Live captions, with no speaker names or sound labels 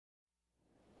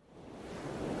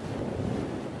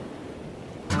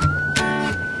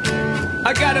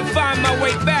I gotta find my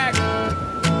way back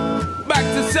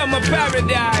to summer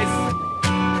paradise.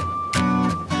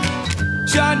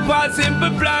 Sean Paul, Simple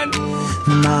Plan.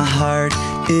 My heart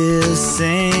is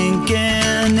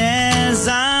sinking as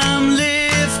I'm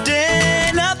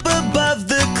lifting up above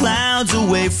the clouds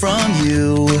away from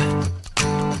you.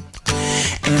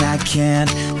 And I can't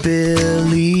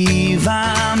believe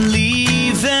I'm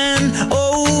leaving.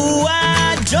 Oh,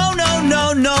 I don't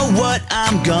know what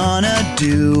I'm gonna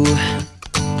do.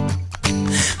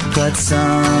 But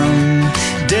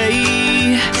someday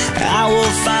I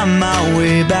will find my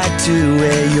way back to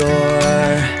where your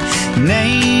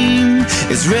name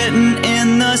is written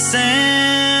in the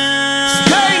sand.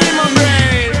 Pain in my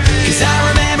brain. 'Cause I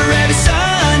remember every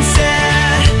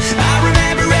sunset, I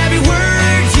remember every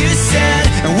word you said,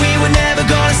 and we were never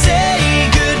gonna say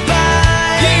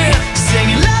goodbye. Yeah.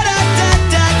 Singing la da da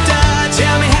da da.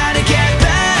 Tell me how to get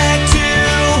back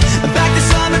to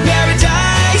summer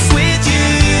paradise with you.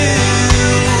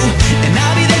 And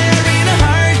I'll be there in a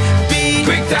heartbeat.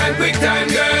 Quick time,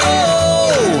 girl. Oh,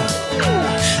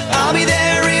 I'll be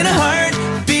there in a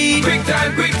heartbeat. Quick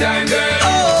time, girl. Oh,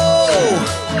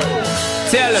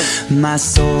 Tell him. my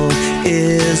soul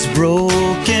is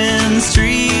broken,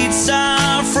 streets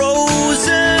are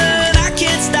frozen. I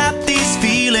can't stop these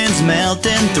feelings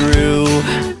melting through.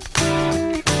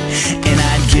 And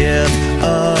I'd give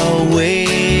away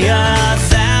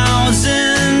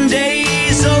 1,000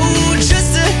 days, oh,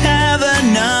 just to have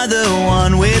another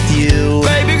one with you.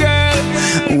 Baby girl,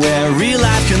 Where real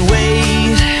life can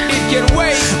wait, it can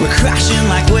wait. we're crashing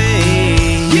like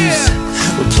waves. Yeah.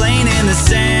 We're playing in the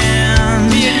sand,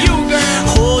 Me and you, girl.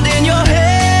 holding your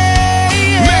hand.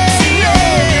 Mexico.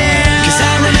 'Cause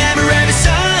I remember every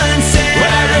sunset,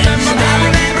 Well, I remember, girl. I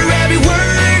remember every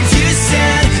word you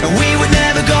said, and we were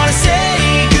never gonna say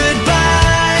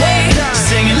goodbye. Hold on.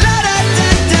 Singing la da da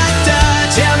da da.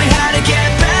 Tell me how to get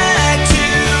back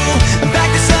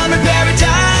to summer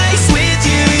paradise with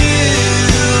you.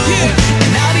 Yeah.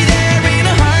 And I'll be there in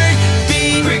a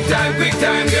heartbeat. Quick time,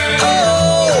 girl.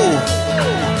 Oh,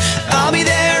 I'll be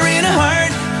there in a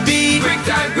heartbeat. Quick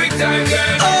time,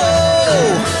 girl. Oh,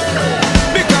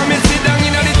 Because me sit down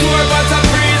in the tour bus and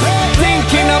freeze,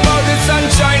 thinking about the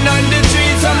sunshine on the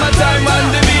trees, summertime on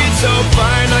the beach. So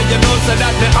fine, and you know so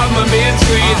that me have my main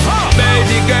squeeze.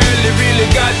 Baby girl, you really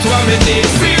got what me need.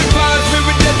 Real fast, we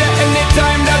will do that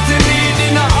anytime that you need.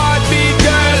 In a heartbeat,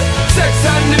 girl, sex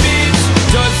on the beach.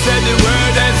 Just say the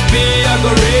word SP, I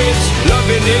go reach.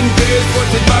 Loving increase, put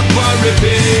it back for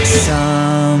repeat.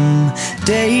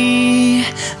 someday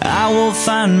I will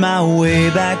find my way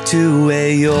back to where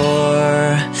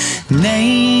your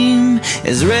name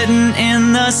is written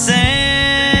in the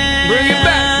sand. Bring it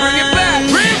back.